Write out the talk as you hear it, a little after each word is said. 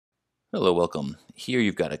Hello, welcome. Here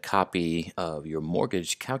you've got a copy of your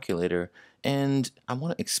mortgage calculator, and I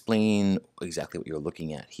want to explain exactly what you're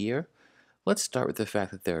looking at here. Let's start with the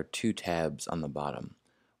fact that there are two tabs on the bottom.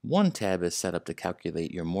 One tab is set up to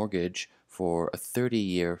calculate your mortgage for a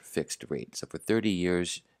 30-year fixed rate. So for 30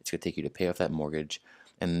 years, it's going to take you to pay off that mortgage,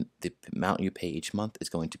 and the amount you pay each month is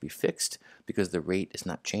going to be fixed because the rate is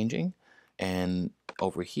not changing. And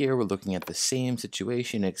over here, we're looking at the same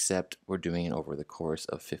situation, except we're doing it over the course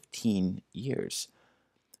of 15 years.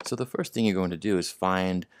 So the first thing you're going to do is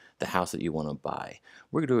find the house that you want to buy.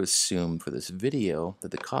 We're going to assume for this video that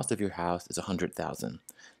the cost of your house is $100,000.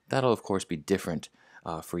 That'll of course be different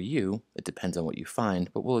for you. It depends on what you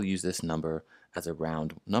find, but we'll use this number as a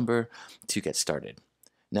round number to get started.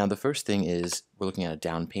 Now the first thing is we're looking at a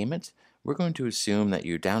down payment. We're going to assume that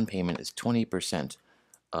your down payment is 20%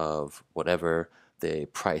 of whatever the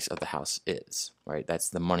price of the house is, right? That's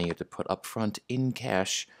the money you have to put up front in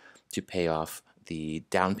cash to pay off the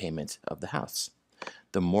down payment of the house.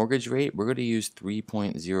 The mortgage rate, we're going to use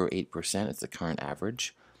 3.08%. It's the current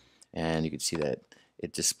average. And you can see that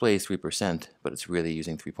it displays 3%, but it's really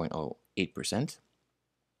using 3.08%.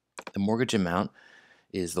 The mortgage amount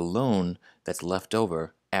is the loan that's left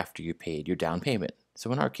over after you paid your down payment.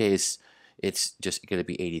 So in our case, it's just going to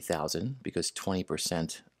be 80,000 because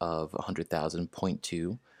 20% of 100,000,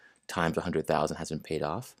 0.2 times 100,000 has been paid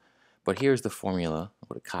off. But here's the formula. I'm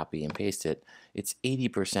going to copy and paste it. It's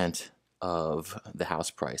 80% of the house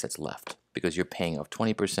price that's left because you're paying off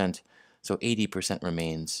 20%, so 80%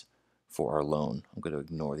 remains for our loan. I'm going to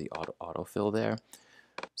ignore the autofill there.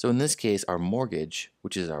 So in this case, our mortgage,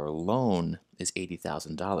 which is our loan, is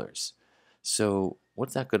 $80,000. So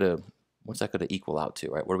what's that going to equal out to,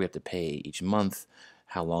 right? What do we have to pay each month?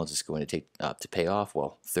 How long is this going to take to pay off?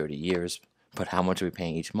 Well, 30 years. But how much are we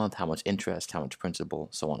paying each month? How much interest? How much principal?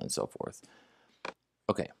 So on and so forth.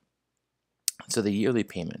 Okay, so the yearly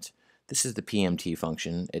payment. This is the PMT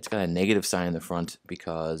function. It's got a negative sign in the front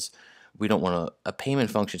because we don't want a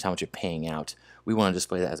payment function is how much you're paying out. We want to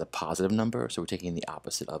display that as a positive number, so we're taking the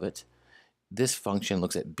opposite of it. This function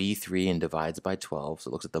looks at B3 and divides by 12, so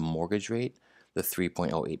it looks at the mortgage rate, the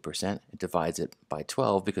 3.08%. It divides it by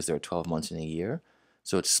 12 because there are 12 months in a year,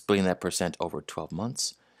 so it's splitting that percent over 12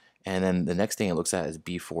 months. And then the next thing it looks at is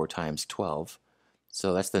B4 times 12.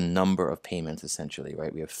 So that's the number of payments essentially,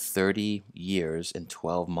 right? We have 30 years and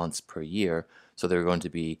 12 months per year, so there are going to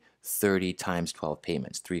be 30 times 12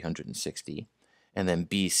 payments, 360. And then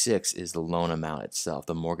B6 is the loan amount itself,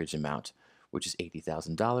 the mortgage amount, which is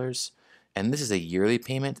 $80,000. And this is a yearly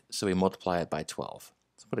payment, so we multiply it by 12.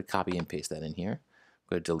 So I'm going to copy and paste that in here. I'm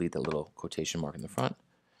going to delete the little quotation mark in the front.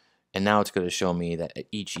 And now it's going to show me that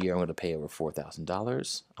each year I'm going to pay over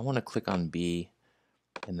 $4,000. I want to click on B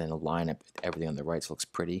and then align up everything on the right so it looks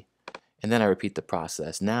pretty. And then I repeat the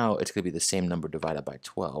process. Now it's going to be the same number divided by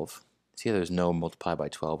 12. See how there's no multiply by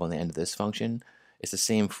 12 on the end of this function? It's the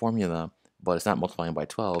same formula, but it's not multiplying by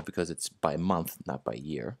 12 because it's by month, not by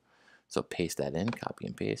year. So paste that in, copy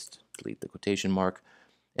and paste, delete the quotation mark.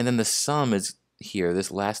 And then the sum is here,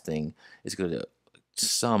 this last thing is going to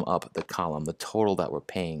sum up the column, the total that we're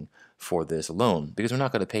paying for this loan, because we're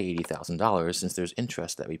not going to pay $80,000 since there's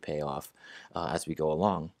interest that we pay off as we go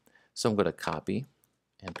along. So I'm going to copy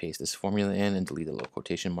and paste this formula in and delete the little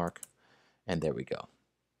quotation mark, and there we go.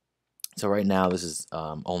 So right now this is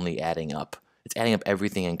only adding up. It's adding up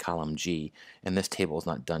everything in column G, and this table is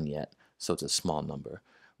not done yet, so it's a small number.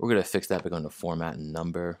 We're going to fix that by going to Format and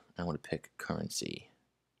Number. I want to pick Currency,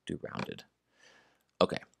 do Rounded.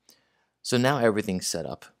 Okay. So now everything's set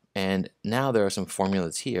up, and now there are some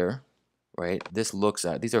formulas here, right? These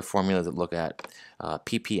are formulas that look at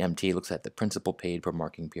PPMT, looks at the principal paid per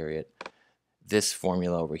marking period. This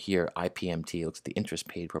formula over here, IPMT, looks at the interest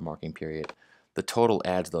paid per marking period. The total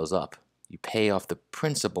adds those up. You pay off the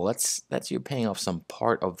principal, that's you're paying off some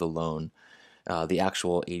part of the loan, the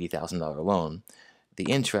actual $80,000 loan.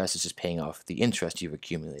 The interest is just paying off the interest you've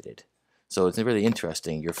accumulated. So it's really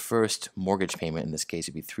interesting. Your first mortgage payment in this case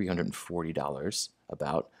would be $340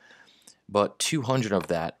 about, but 200 of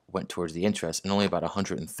that went towards the interest and only about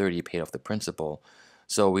 130 paid off the principal.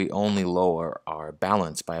 So we only lower our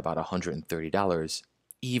balance by about $130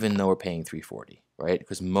 even though we're paying $340, right?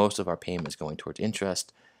 Because most of our payment is going towards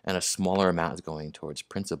interest and a smaller amount is going towards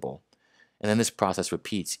principal. And then this process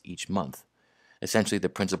repeats each month. Essentially the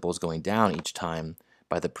principal is going down each time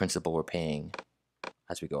by the principal we're paying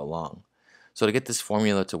as we go along. So to get this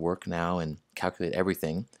formula to work now and calculate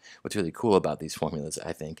everything, what's really cool about these formulas,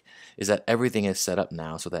 I think, is that everything is set up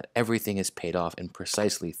now so that everything is paid off in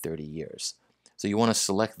precisely 30 years. So you want to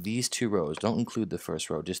select these two rows. Don't include the first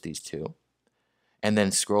row, just these two. And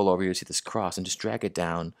then scroll over, you see this cross, and just drag it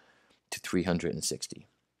down to 360.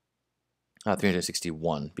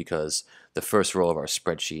 361 because the first row of our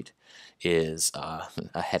spreadsheet is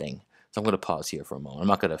a heading. So I'm going to pause here for a moment. I'm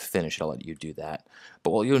not going to finish it. I'll let you do that.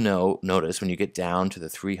 But what you'll notice when you get down to the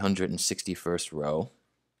 361st row,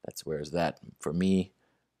 where is that for me?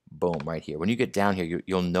 Boom, right here. When you get down here,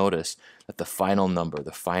 you'll notice that the final number,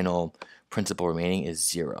 the final principal remaining is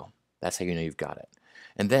 0. That's how you know you've got it.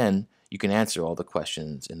 And then you can answer all the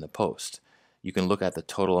questions in the post. You can look at the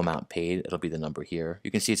total amount paid. It'll be the number here.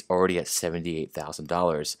 You can see it's already at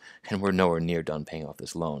 $78,000, and we're nowhere near done paying off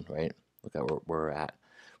this loan, right? Look at where we're at.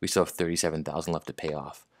 We still have $37,000 left to pay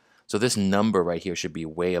off. So this number right here should be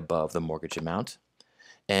way above the mortgage amount.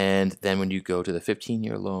 And then when you go to the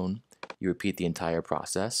 15-year loan, you repeat the entire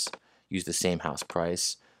process, use the same house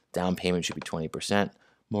price, down payment should be 20%,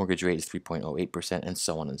 mortgage rate is 3.08%, and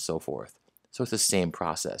so on and so forth. So it's the same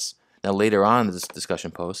process. Now later on in this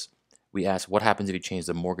discussion post, we ask what happens if you change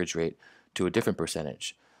the mortgage rate to a different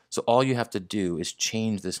percentage. So all you have to do is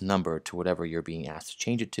change this number to whatever you're being asked to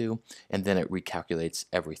change it to, and then it recalculates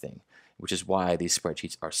everything, which is why these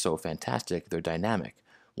spreadsheets are so fantastic. They're dynamic.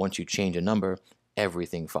 Once you change a number,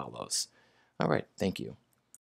 everything follows. All right, thank you.